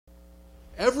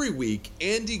Every week,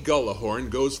 Andy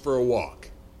Gullahorn goes for a walk.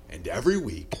 And every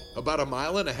week, about 1.5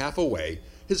 miles away,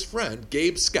 his friend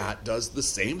Gabe Scott does the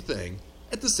same thing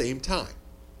at the same time.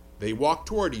 They walk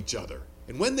toward each other,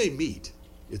 and when they meet,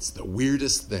 it's the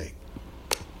weirdest thing.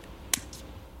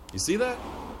 You see that?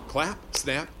 Clap,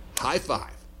 snap, high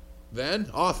five.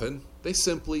 Then, often, they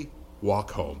simply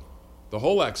walk home. The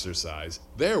whole exercise,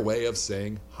 their way of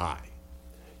saying hi.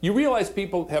 You realize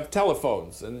people have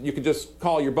telephones, and you can just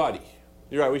call your buddy.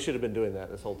 You're right, we should have been doing that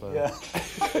this whole time. Yeah.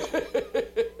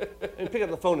 And pick up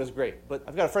the phone is great, but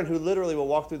I've got a friend who literally will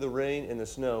walk through the rain and the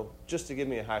snow just to give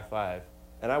me a high five.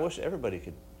 And I wish everybody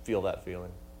could feel that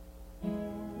feeling.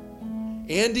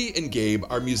 Andy and Gabe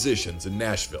are musicians in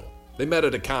Nashville. They met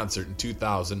at a concert in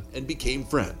 2000 and became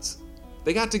friends.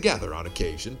 They got together on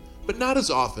occasion, but not as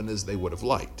often as they would have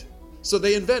liked. So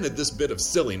they invented this bit of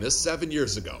silliness 7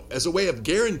 years ago as a way of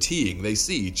guaranteeing they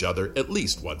see each other at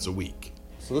least once a week.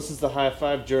 So this is the high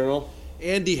five journal.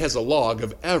 Andy has a log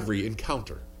of every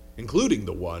encounter, including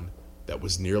the one that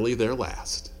was nearly their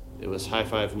last. It was high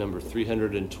five number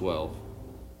 312.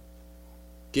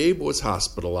 Gabe was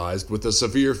hospitalized with a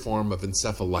severe form of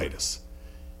encephalitis.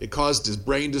 It caused his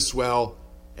brain to swell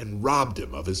and robbed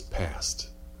him of his past.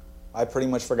 I pretty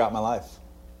much forgot my life.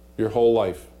 Your whole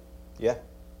life. Yeah.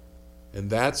 And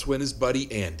that's when his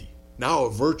buddy Andy, now a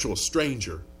virtual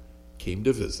stranger, came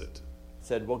to visit.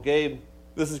 Said, well, Gabe,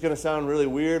 this is going to sound really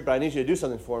weird, but I need you to do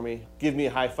something for me. Give me a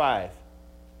high five.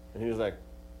 And he was like,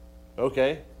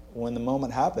 okay. When the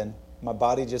moment happened, my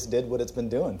body just did what it's been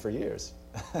doing for years.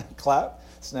 Clap,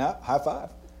 snap, high five.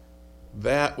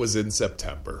 That was in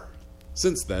September.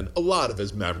 Since then, a lot of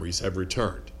his memories have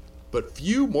returned, but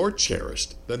few more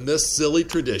cherished than this silly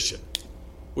tradition,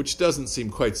 which doesn't seem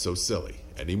quite so silly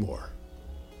anymore.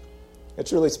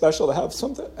 It's really special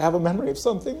to have a memory of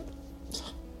something.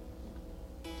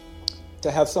 To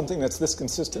have something that's this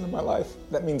consistent in my life,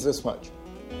 that means this much.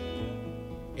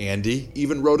 Andy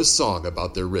even wrote a song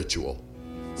about their ritual.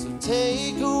 So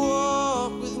take a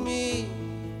walk with me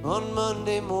on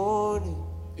Monday morning.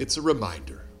 It's a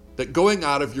reminder that going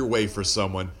out of your way for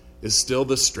someone is still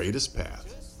the straightest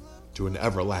path to an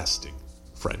everlasting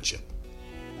friendship.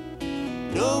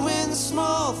 Knowing the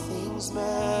small things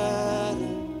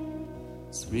matter,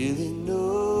 it's really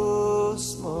no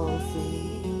small thing.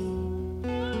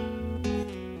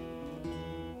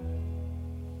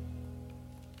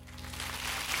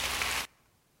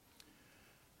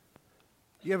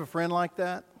 Do you have a friend like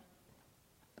that?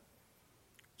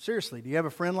 Seriously, do you have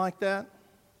a friend like that?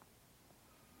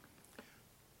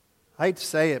 I hate to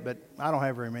say it, but I don't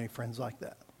have very many friends like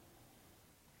that.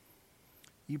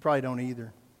 You probably don't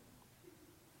either.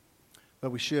 But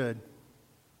we should.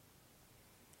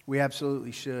 We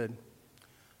absolutely should.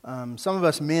 Some of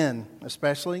us men,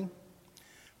 especially,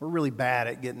 we're really bad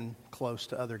at getting close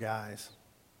to other guys.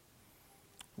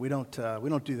 We don't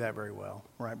do that very well,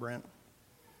 right, Brent?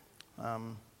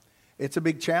 It's a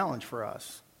big challenge for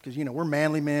us because, we're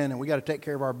manly men and we got to take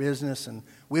care of our business and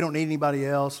we don't need anybody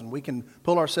else and we can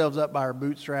pull ourselves up by our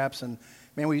bootstraps and,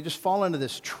 man, we just fall into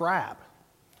this trap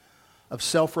of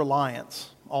self-reliance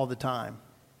all the time.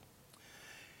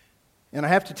 And I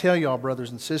have to tell y'all,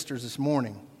 brothers and sisters, this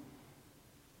morning,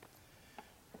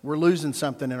 we're losing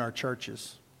something in our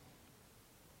churches.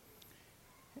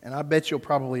 And I bet you'll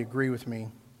probably agree with me.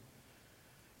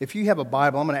 If you have a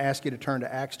Bible, I'm going to ask you to turn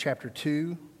to Acts chapter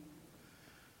 2.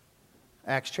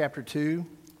 Acts chapter 2.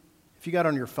 If you got it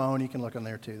on your phone, you can look on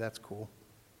there too. That's cool.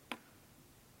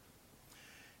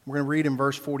 We're going to read in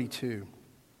verse 42.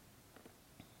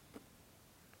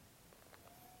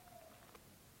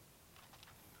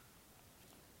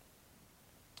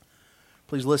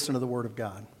 Please listen to the word of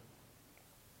God.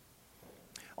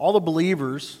 All the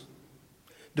believers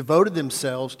devoted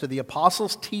themselves to the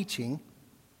apostles' teaching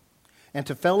and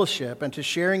to fellowship and to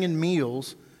sharing in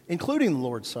meals, including the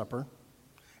Lord's Supper,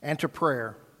 and to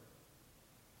prayer.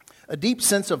 A deep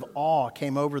sense of awe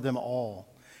came over them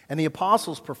all, and the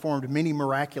apostles performed many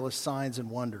miraculous signs and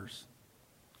wonders.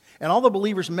 And all the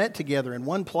believers met together in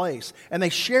one place, and they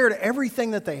shared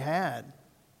everything that they had.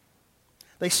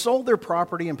 They sold their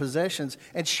property and possessions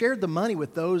and shared the money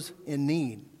with those in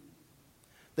need.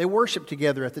 They worshiped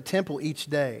together at the temple each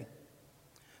day.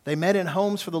 They met in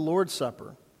homes for the Lord's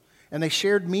Supper, and they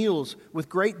shared meals with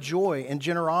great joy and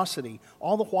generosity,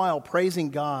 all the while praising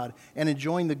God and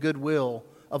enjoying the goodwill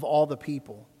of all the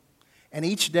people. And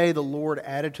each day the Lord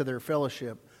added to their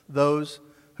fellowship those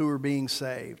who were being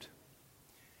saved.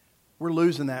 We're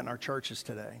losing that in our churches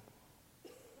today.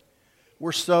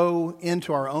 We're so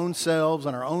into our own selves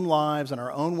and our own lives and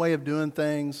our own way of doing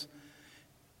things,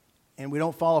 and we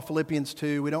don't follow Philippians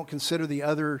 2. We don't consider the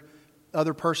other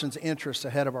other person's interests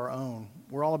ahead of our own.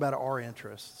 We're all about our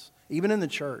interests, even in the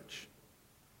church.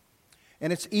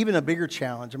 And it's even a bigger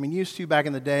challenge. I mean, used to back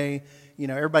in the day,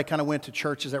 everybody kind of went to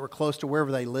churches that were close to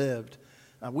wherever they lived.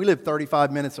 We live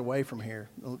 35 minutes away from here,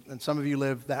 and some of you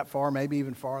live that far, maybe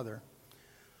even farther.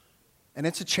 And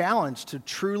it's a challenge to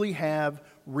truly have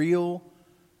real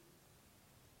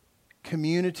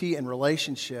community and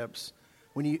relationships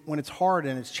when it's hard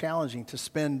and it's challenging to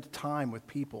spend time with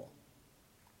people.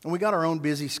 And we got our own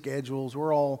busy schedules.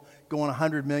 We're all going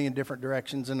 100 million different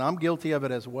directions, and I'm guilty of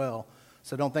it as well.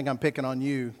 So don't think I'm picking on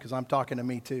you, because I'm talking to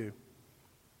me too.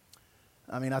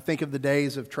 I mean, I think of the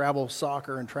days of travel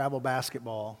soccer and travel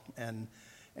basketball and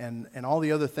all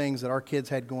the other things that our kids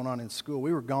had going on in school.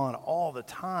 We were gone all the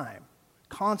time,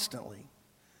 constantly.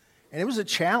 And it was a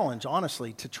challenge,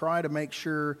 honestly, to try to make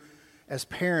sure as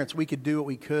parents we could do what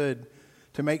we could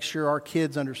to make sure our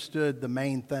kids understood the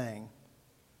main thing.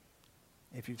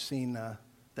 If you've seen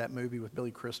that movie with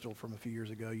Billy Crystal from a few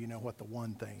years ago, you know what the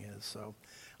one thing is. So,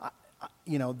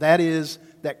 that is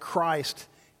that Christ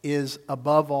is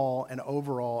above all and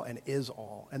over all and is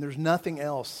all. And there's nothing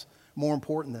else more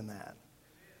important than that.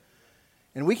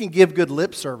 And we can give good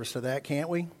lip service to that, can't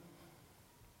we?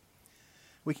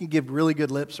 We can give really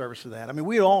good lip service to that. I mean,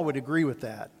 we all would agree with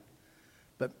that.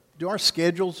 But do our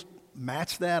schedules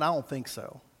match that? I don't think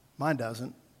so. Mine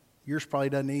doesn't. Yours probably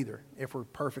doesn't either, if we're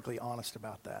perfectly honest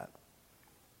about that.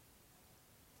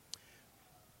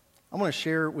 I'm going to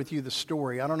share with you the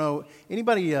story. I don't know,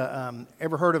 anybody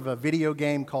ever heard of a video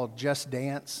game called Just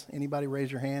Dance? Anybody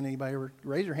raise your hand? Anybody ever?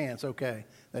 Raise your hands, okay.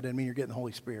 That doesn't mean you're getting the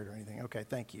Holy Spirit or anything. Okay,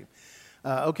 thank you.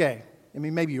 Okay, I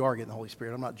mean, maybe you are getting the Holy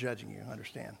Spirit. I'm not judging you, I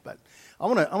understand. But I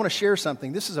want to share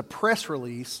something. This is a press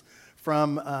release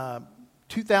from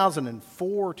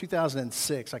 2004,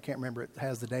 2006. I can't remember. It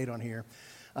has the date on here.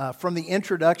 From the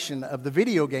introduction of the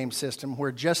video game system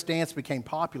where Just Dance became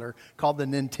popular, called the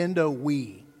Nintendo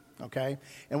Wii. Okay?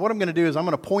 And what I'm going to do is I'm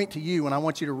going to point to you and I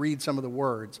want you to read some of the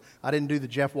words. I didn't do the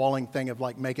Jeff Walling thing of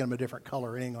like making them a different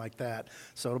color or anything like that.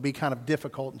 So it'll be kind of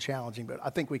difficult and challenging, but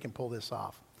I think we can pull this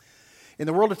off. In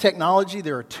the world of technology,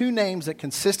 there are two names that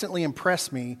consistently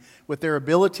impress me with their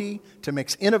ability to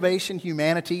mix innovation,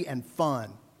 humanity, and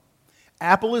fun.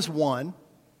 Apple is one.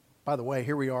 By the way,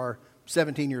 here we are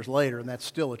 17 years later, and that's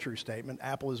still a true statement.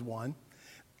 Apple is one.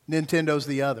 Nintendo's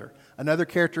the other. Another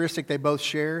characteristic they both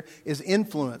share is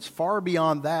influence far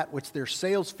beyond that which their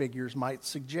sales figures might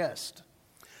suggest.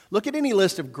 Look at any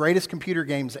list of greatest computer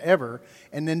games ever,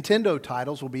 and Nintendo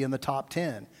titles will be in the top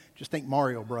 10. Just think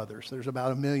Mario Brothers. There's about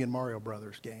 1 million Mario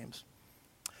Brothers games.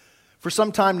 For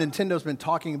some time, Nintendo's been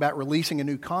talking about releasing a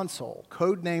new console,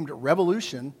 codenamed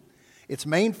Revolution. Its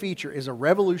main feature is a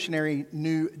revolutionary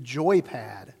new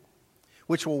joypad,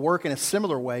 which will work in a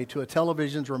similar way to a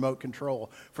television's remote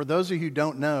control. For those of you who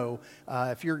don't know,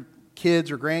 if your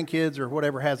kids or grandkids or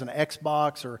whatever has an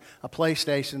Xbox or a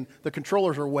PlayStation, the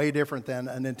controllers are way different than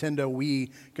a Nintendo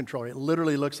Wii controller. It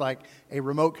literally looks like a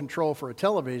remote control for a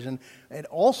television. It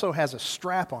also has a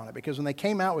strap on it, because when they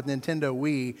came out with Nintendo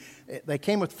Wii, they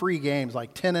came with free games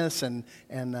like tennis and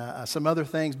some other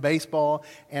things, baseball,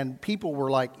 and people were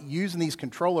like using these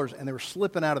controllers and they were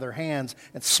slipping out of their hands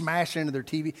and smashing into their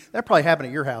TV. That probably happened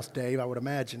at your house, Dave, I would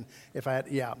imagine.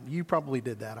 Yeah, you probably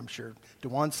did that, I'm sure.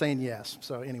 DeJuan's saying yes.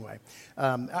 So anyway,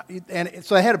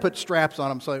 so they had to put straps on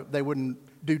them so they wouldn't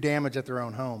do damage at their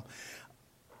own home.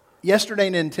 Yesterday,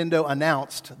 Nintendo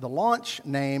announced the launch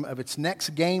name of its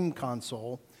next game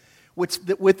console,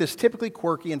 with this typically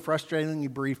quirky and frustratingly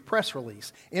brief press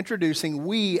release, introducing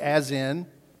Wii as in,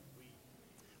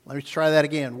 let me try that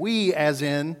again, Wii as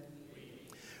in,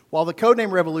 while the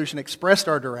codename Revolution expressed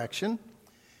our direction,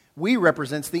 Wii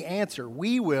represents the answer.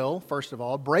 We will, first of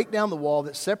all, break down the wall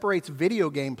that separates video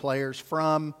game players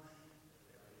from,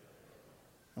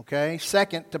 okay,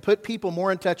 second, to put people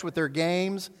more in touch with their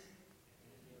games.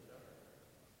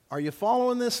 Are you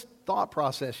following this thought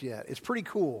process yet? It's pretty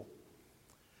cool.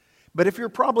 But if you're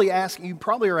probably asking, you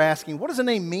probably are asking, what does the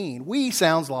name mean? Wii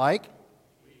sounds like,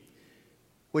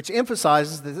 which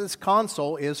emphasizes that this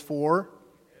console is for,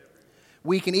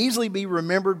 we can easily be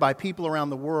remembered by people around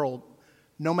the world,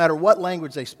 no matter what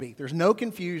language they speak. There's no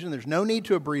confusion. There's no need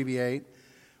to abbreviate.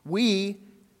 Wii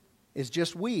is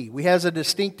just Wii. Wii has a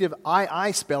distinctive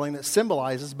II spelling that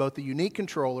symbolizes both the unique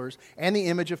controllers and the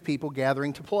image of people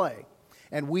gathering to play.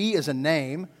 And Wii is a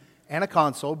name and a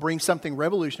console, brings something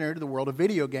revolutionary to the world of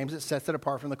video games that sets it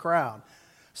apart from the crowd.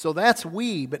 So that's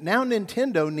Wii, but now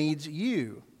Nintendo needs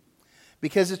you,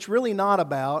 because it's really not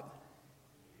about,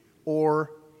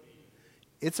 or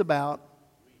it's about,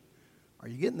 are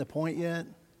you getting the point yet?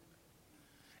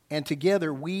 And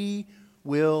together we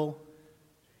will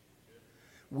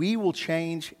we will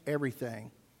change everything.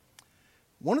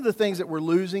 One of the things that we're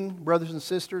losing, brothers and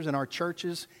sisters, in our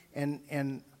churches,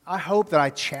 and I hope that I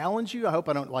challenge you. I hope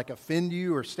I don't offend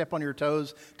you or step on your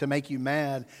toes to make you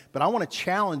mad, but I want to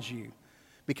challenge you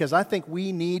because I think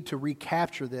we need to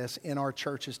recapture this in our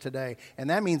churches today. And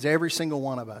that means every single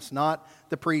one of us, not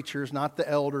the preachers, not the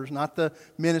elders, not the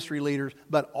ministry leaders,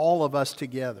 but all of us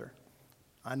together.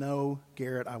 I know,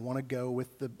 Garrett, I want to go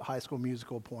with the High School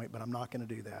Musical point, but I'm not going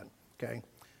to do that, okay?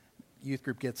 Youth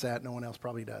group gets that. No one else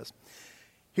probably does.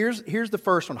 Here's the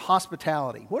first one,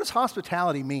 hospitality. What does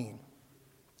hospitality mean?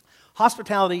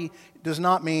 Hospitality does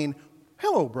not mean,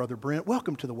 hello, Brother Brent,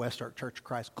 welcome to the West Ark Church of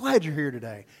Christ. Glad you're here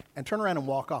today. And turn around and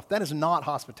walk off. That is not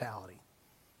hospitality,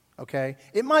 okay?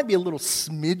 It might be a little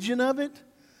smidgen of it.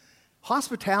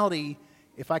 Hospitality,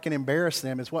 if I can embarrass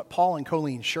them, is what Paul and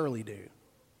Colleen Shirley do.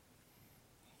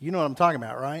 You know what I'm talking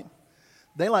about, right?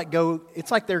 They it's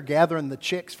like they're gathering the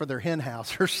chicks for their hen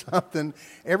house or something.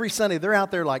 Every Sunday, they're out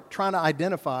there trying to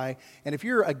identify. And if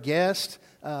you're a guest,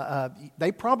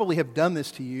 they probably have done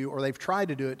this to you or they've tried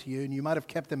to do it to you, and you might have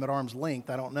kept them at arm's length.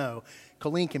 I don't know.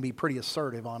 Colleen can be pretty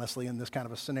assertive, honestly, in this kind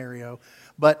of a scenario.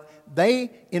 But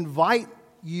they invite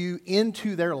you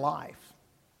into their life.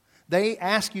 They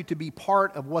ask you to be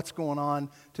part of what's going on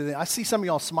to them. I see some of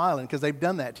y'all smiling because they've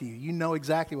done that to you. You know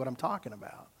exactly what I'm talking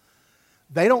about.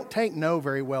 They don't take no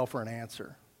very well for an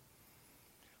answer.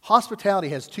 Hospitality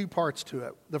has two parts to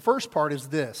it. The first part is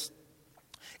this.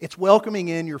 It's welcoming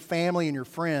in your family and your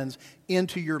friends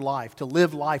into your life, to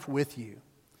live life with you.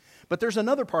 But there's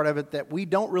another part of it that we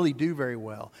don't really do very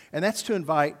well, and that's to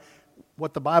invite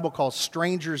what the Bible calls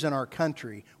strangers in our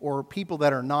country, or people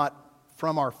that are not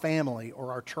from our family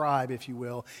or our tribe, if you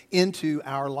will, into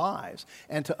our lives,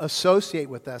 and to associate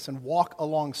with us and walk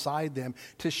alongside them,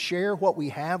 to share what we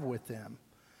have with them.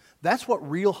 That's what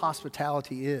real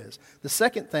hospitality is. The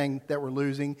second thing that we're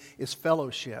losing is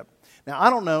fellowship. Now,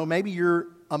 I don't know, maybe you're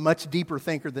a much deeper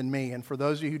thinker than me, and for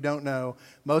those of you who don't know,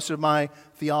 most of my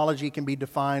theology can be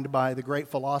defined by the great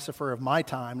philosopher of my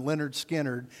time, Leonard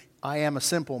Skinner. I am a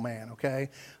simple man, okay?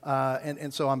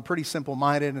 And so I'm pretty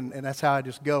simple-minded, and that's how I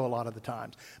just go a lot of the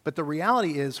times. But the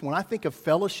reality is, when I think of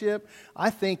fellowship,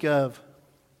 I think of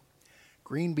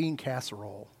green bean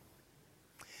casserole.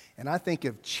 And I think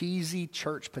of cheesy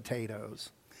church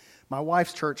potatoes. My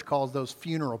wife's church calls those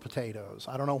funeral potatoes.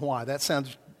 I don't know why. That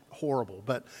sounds horrible.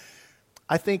 But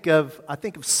I think of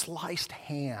sliced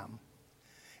ham.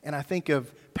 And I think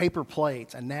of paper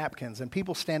plates and napkins and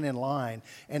people standing in line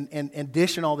and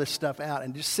dishing all this stuff out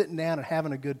and just sitting down and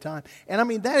having a good time. And I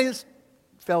mean, that is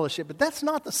fellowship, but that's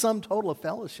not the sum total of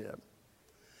fellowship.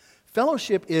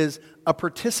 Fellowship is a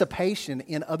participation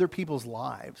in other people's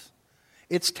lives.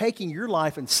 It's taking your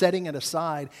life and setting it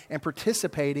aside and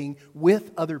participating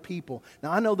with other people.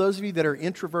 Now, I know those of you that are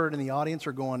introverted in the audience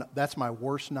are going, that's my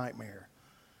worst nightmare.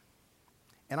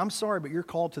 And I'm sorry, but you're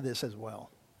called to this as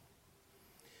well.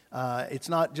 It's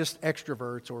not just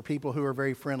extroverts or people who are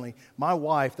very friendly. My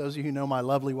wife, those of you who know my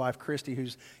lovely wife, Christy,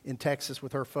 who's in Texas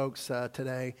with her folks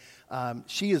today,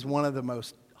 she is one of the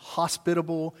most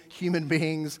hospitable human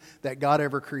beings that God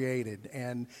ever created.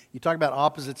 And you talk about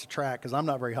opposites attract, because I'm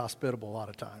not very hospitable a lot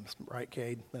of times. Right,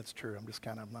 Cade? That's true. I'm just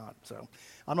kind of not. So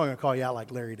I'm not going to call you out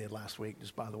like Larry did last week,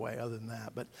 just by the way, other than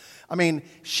that. But, I mean,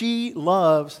 she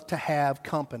loves to have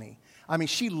company. I mean,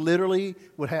 she literally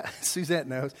would have, Suzette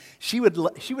knows, she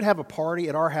would have a party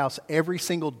at our house every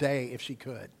single day if she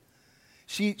could.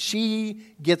 She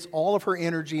gets all of her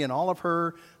energy and all of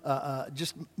her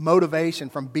just motivation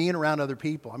from being around other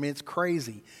people. I mean, it's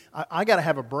crazy. I got to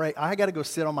have a break. I got to go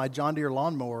sit on my John Deere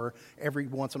lawnmower every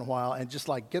once in a while and just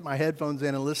get my headphones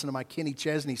in and listen to my Kenny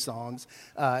Chesney songs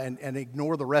and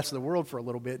ignore the rest of the world for a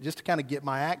little bit just to kind of get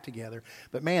my act together.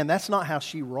 But man, that's not how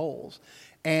she rolls.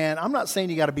 And I'm not saying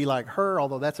you got to be like her,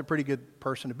 although that's a pretty good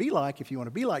person to be like if you want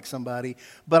to be like somebody.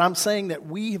 But I'm saying that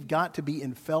we have got to be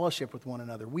in fellowship with one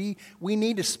another. We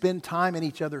need to spend time in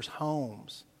each other's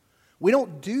homes. We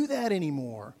don't do that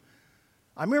anymore.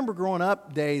 I remember growing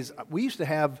up days, we used to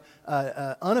have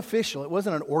unofficial, it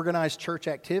wasn't an organized church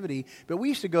activity, but we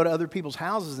used to go to other people's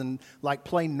houses and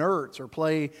play nerds or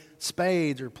play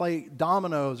spades or play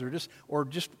dominoes or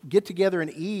just get together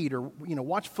and eat or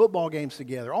watch football games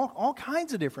together, all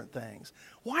kinds of different things.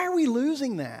 Why are we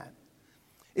losing that?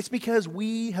 It's because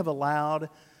we have allowed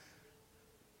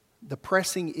the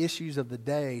pressing issues of the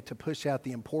day to push out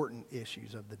the important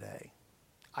issues of the day,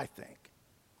 I think.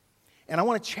 And I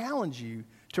want to challenge you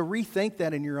to rethink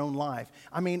that in your own life.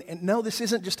 I mean, and no, this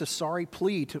isn't just a sorry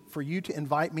plea for you to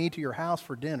invite me to your house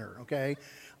for dinner, okay?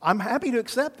 I'm happy to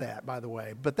accept that, by the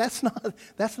way, but that's not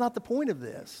the point of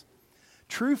this.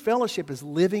 True fellowship is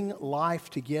living life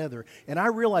together. And I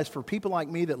realize for people like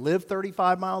me that live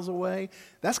 35 miles away,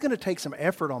 that's going to take some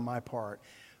effort on my part.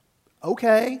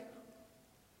 Okay,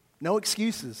 no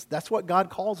excuses. That's what God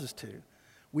calls us to.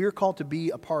 We are called to be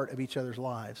a part of each other's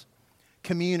lives.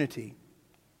 Community.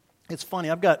 It's funny,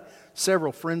 I've got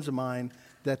several friends of mine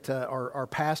that are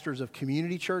pastors of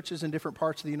community churches in different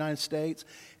parts of the United States.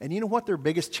 And you know what their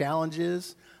biggest challenge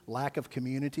is? Lack of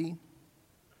community.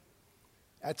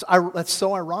 That's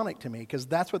so ironic to me because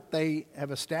that's what they have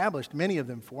established, many of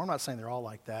them, for. I'm not saying they're all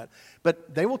like that.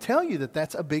 But they will tell you that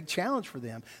that's a big challenge for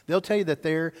them. They'll tell you that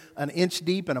they're an inch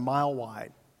deep and a mile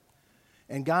wide.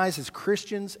 And guys, as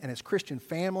Christians and as Christian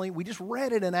family, we just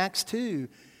read it in Acts 2.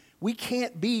 We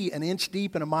can't be an inch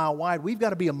deep and a mile wide. We've got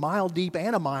to be a mile deep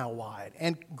and a mile wide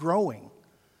and growing.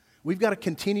 We've got to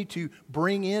continue to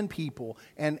bring in people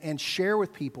and share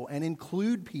with people and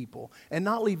include people and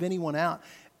not leave anyone out.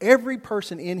 Every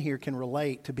person in here can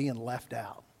relate to being left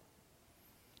out.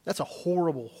 That's a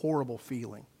horrible, horrible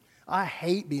feeling. I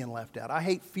hate being left out. I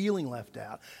hate feeling left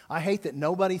out. I hate that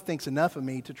nobody thinks enough of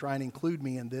me to try and include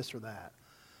me in this or that.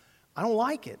 I don't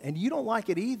like it, and you don't like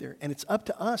it either. And it's up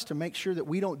to us to make sure that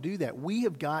we don't do that. We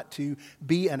have got to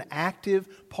be an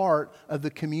active part of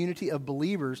the community of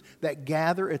believers that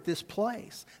gather at this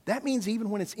place. That means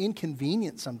even when it's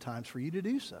inconvenient sometimes for you to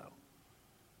do so.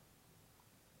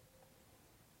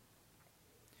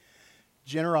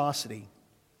 Generosity.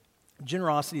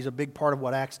 Generosity is a big part of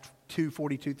what Acts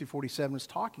 2:42 through 47 is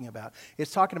talking about.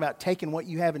 It's talking about taking what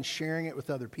you have and sharing it with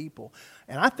other people.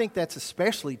 And I think that's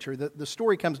especially true. The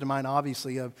story comes to mind,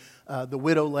 obviously, of the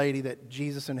widow lady that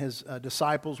Jesus and his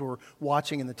disciples were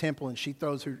watching in the temple, and she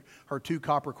throws her 2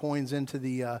 copper coins into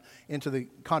the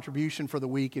contribution for the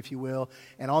week, if you will,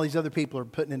 and all these other people are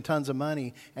putting in tons of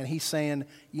money, and he's saying,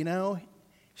 you know,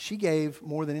 she gave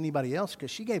more than anybody else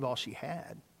because she gave all she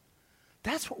had.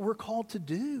 That's what we're called to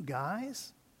do,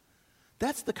 guys.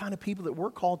 That's the kind of people that we're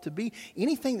called to be.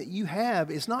 Anything that you have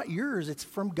is not yours. It's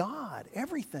from God.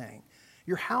 Everything.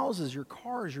 Your houses, your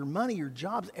cars, your money, your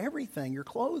jobs, everything. Your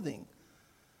clothing.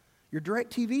 Your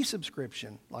DirecTV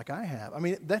subscription, like I have. I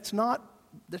mean, that's not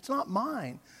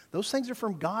mine. Those things are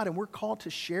from God, and we're called to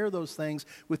share those things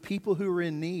with people who are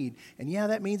in need. And yeah,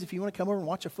 that means if you want to come over and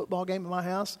watch a football game at my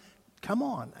house, come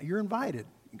on. You're invited.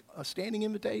 A standing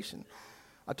invitation.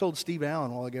 I told Steve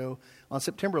Allen a while ago, on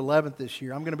September 11th this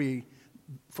year,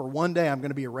 for one day, I'm going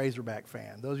to be a Razorback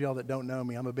fan. Those of y'all that don't know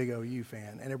me, I'm a big OU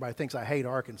fan. And everybody thinks I hate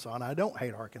Arkansas, and I don't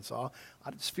hate Arkansas.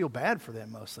 I just feel bad for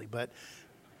them mostly. But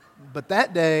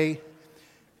that day,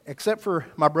 except for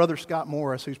my brother Scott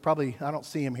Morris, who's probably, I don't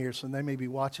see him here, so they may be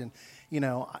watching, you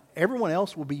know, everyone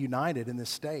else will be united in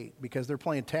this state because they're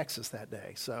playing Texas that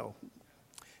day. So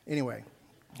anyway,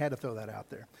 had to throw that out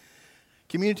there.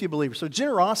 Community of believers. So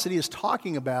generosity is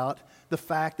talking about the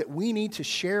fact that we need to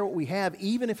share what we have,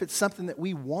 even if it's something that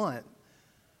we want,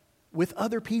 with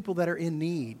other people that are in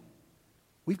need.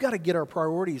 We've got to get our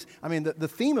priorities. I mean, the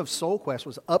theme of Soul Quest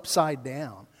was upside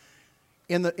down.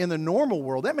 In the normal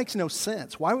world, that makes no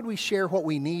sense. Why would we share what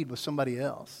we need with somebody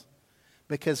else?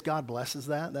 Because God blesses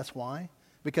that. That's why.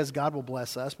 Because God will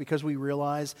bless us. Because we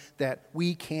realize that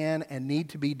we can and need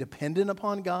to be dependent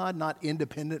upon God, not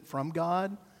independent from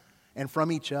God and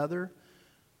from each other.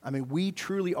 I mean, we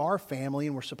truly are family,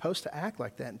 and we're supposed to act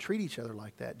like that and treat each other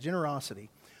like that. Generosity.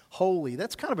 Holy.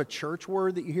 That's kind of a church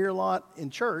word that you hear a lot in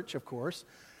church, of course.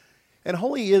 And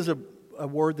holy is a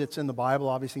word that's in the Bible,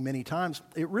 obviously, many times.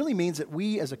 It really means that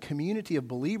we, as a community of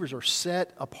believers, are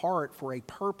set apart for a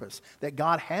purpose that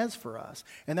God has for us.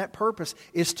 And that purpose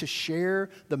is to share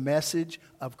the message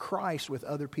of Christ with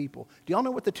other people. Do y'all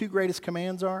know what the 2 greatest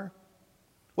commands are?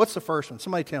 What's the first one?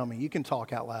 Somebody tell me. You can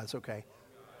talk out loud. It's okay.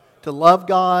 To love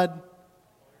God.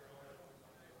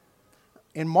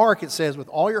 In Mark, it says, with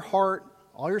all your heart,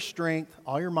 all your strength,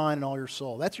 all your mind, and all your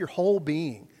soul. That's your whole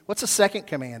being. What's the second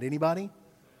command? Anybody?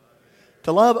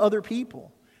 To love other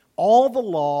people. All the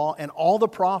law and all the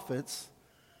prophets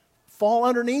fall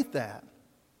underneath that.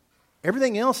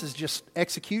 Everything else is just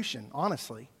execution,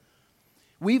 honestly.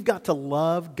 We've got to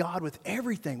love God with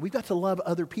everything. We've got to love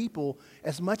other people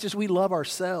as much as we love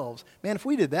ourselves. Man, if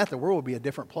we did that, the world would be a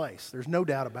different place. There's no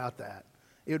doubt about that.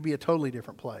 It would be a totally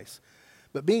different place.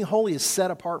 But being holy is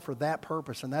set apart for that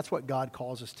purpose, and that's what God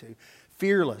calls us to.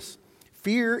 Fearless.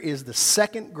 Fear is the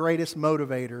second greatest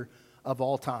motivator of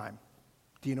all time.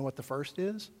 Do you know what the first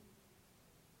is?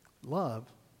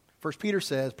 Love. 1 Peter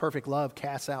says, perfect love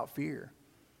casts out fear.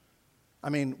 I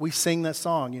mean, we sing that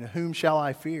song, whom shall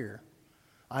I fear?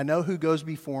 I know who goes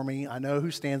before me. I know who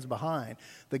stands behind.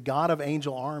 The God of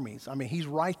angel armies. I mean, He's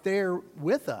right there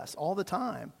with us all the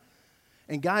time.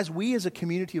 And guys, we as a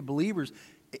community of believers,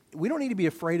 we don't need to be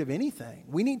afraid of anything.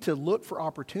 We need to look for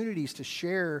opportunities to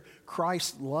share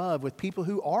Christ's love with people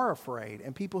who are afraid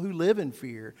and people who live in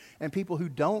fear and people who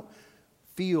don't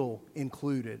feel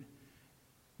included.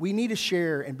 We need to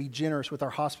share and be generous with our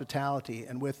hospitality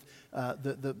and with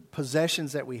the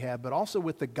possessions that we have, but also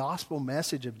with the gospel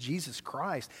message of Jesus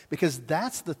Christ, because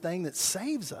that's the thing that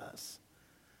saves us.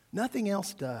 Nothing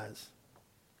else does.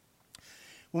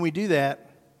 When we do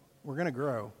that, we're going to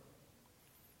grow.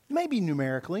 Maybe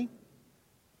numerically,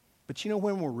 but you know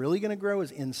when we're really going to grow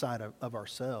is inside of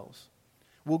ourselves.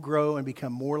 We'll grow and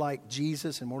become more like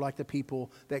Jesus and more like the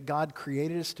people that God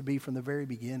created us to be from the very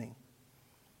beginning.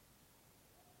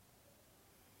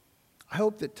 I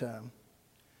hope that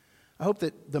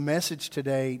the message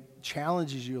today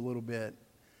challenges you a little bit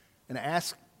and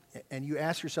you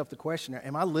ask yourself the question,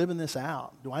 am I living this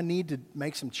out? Do I need to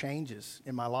make some changes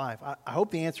in my life? I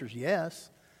hope the answer is yes,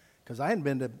 because I hadn't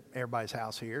been to everybody's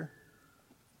house here.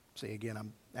 See, again,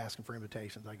 I'm asking for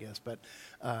invitations, I guess, but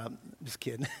just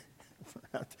kidding.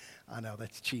 I know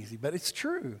that's cheesy, but it's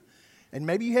true. And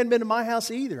maybe you hadn't been to my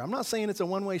house either. I'm not saying it's a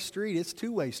one-way street. It's a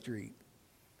two-way street.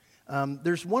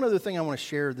 There's one other thing I want to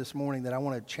share this morning that I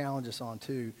want to challenge us on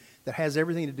too, that has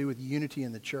everything to do with unity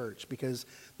in the church, because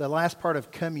the last part of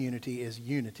community is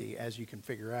unity, as you can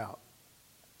figure out.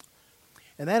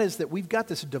 And that is that we've got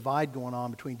this divide going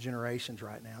on between generations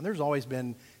right now. And there's always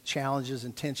been challenges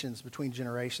and tensions between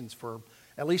generations for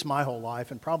at least my whole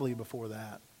life and probably before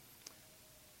that.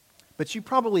 But you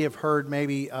probably have heard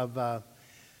maybe of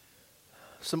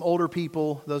some older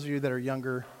people, those of you that are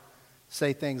younger,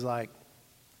 say things like,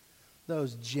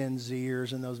 those Gen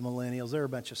Zers and those millennials, they're a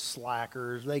bunch of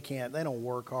slackers. They don't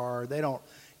work hard. They don't,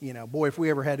 boy, if we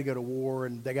ever had to go to war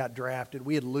and they got drafted,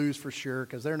 we'd lose for sure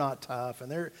because they're not tough and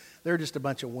they're just a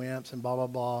bunch of wimps and blah, blah,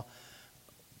 blah.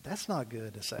 That's not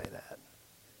good to say that.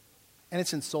 And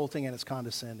it's insulting and it's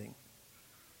condescending.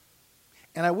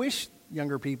 And I wish,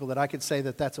 younger people, that I could say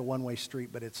that that's a one-way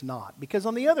street, but it's not. Because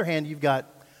on the other hand, you've got,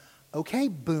 okay,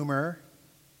 boomer.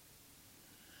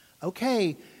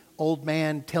 Okay, old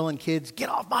man telling kids, get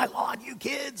off my lawn, you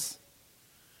kids.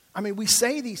 I mean, we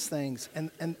say these things,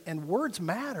 and words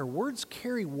matter. Words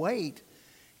carry weight.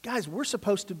 Guys, we're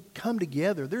supposed to come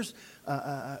together. There's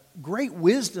great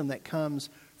wisdom that comes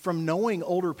from knowing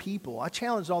older people. I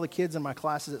challenged all the kids in my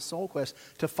classes at Soul Quest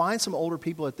to find some older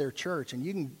people at their church, and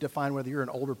you can define whether you're an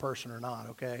older person or not,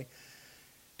 okay?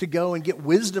 To go and get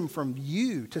wisdom from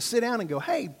you, to sit down and go,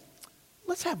 hey,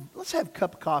 let's have a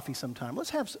cup of coffee sometime.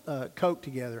 Let's have Coke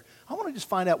together. I want to just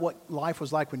find out what life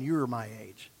was like when you were my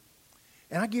age.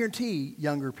 And I guarantee,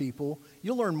 younger people,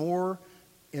 you'll learn more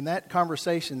in that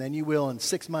conversation than you will in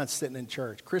 6 months sitting in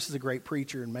church. Chris is a great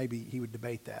preacher, and maybe he would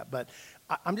debate that. But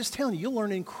I'm just telling you, you'll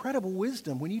learn incredible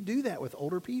wisdom when you do that with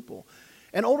older people.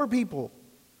 And older people,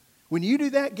 when you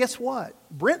do that, guess what?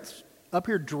 Brent's up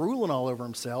here drooling all over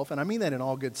himself, and I mean that in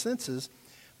all good senses,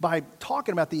 by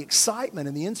talking about the excitement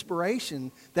and the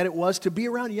inspiration that it was to be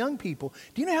around young people.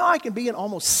 Do you know how I can be an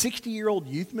almost 60-year-old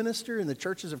youth minister in the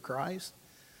churches of Christ?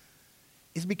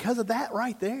 It's because of that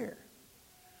right there.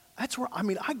 That's where,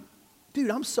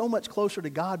 I'm so much closer to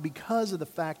God because of the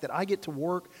fact that I get to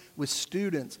work with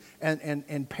students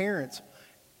and parents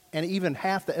and even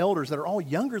half the elders that are all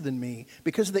younger than me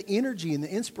because of the energy and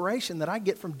the inspiration that I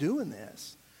get from doing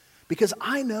this. Because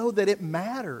I know that it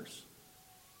matters.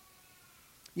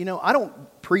 I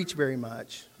don't preach very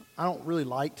much. I don't really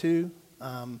like to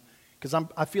because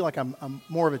I feel like I'm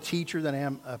more of a teacher than I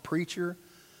am a preacher.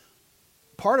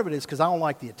 Part of it is because I don't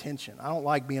like the attention. I don't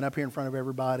like being up here in front of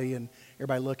everybody and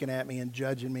everybody looking at me and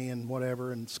judging me and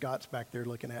whatever. And Scott's back there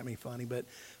looking at me funny. But,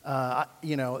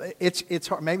 it's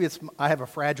hard. Maybe I have a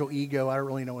fragile ego. I don't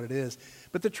really know what it is.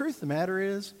 But the truth of the matter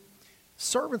is,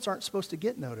 servants aren't supposed to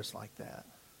get noticed like that.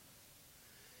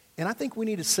 And I think we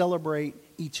need to celebrate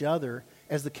each other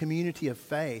as the community of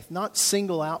faith, not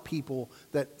single out people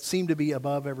that seem to be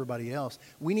above everybody else.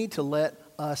 We need to let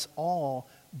us all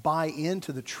buy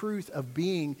into the truth of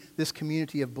being this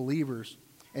community of believers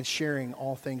and sharing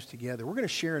all things together. We're going to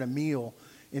share in a meal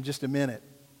in just a minute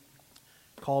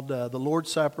called the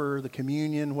Lord's Supper, the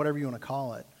communion, whatever you want to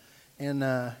call it. And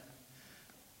a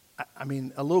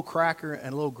little cracker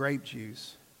and a little grape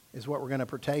juice is what we're going to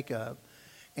partake of.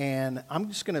 And I'm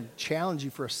just going to challenge you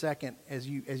for a second as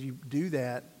you do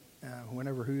that,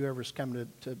 whoever's coming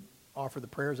to offer the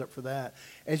prayers up for that.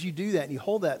 As you do that and you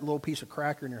hold that little piece of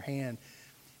cracker in your hand,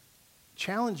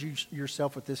 challenge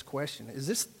yourself with this question. Is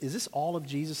this all of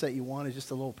Jesus that you want? Is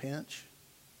just a little pinch?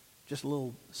 Just a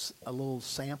little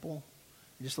sample?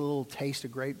 Just a little taste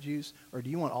of grape juice? Or do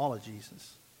you want all of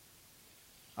Jesus?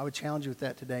 I would challenge you with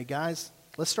that today. Guys,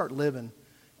 let's start living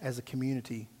as a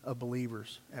community of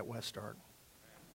believers at West Ark.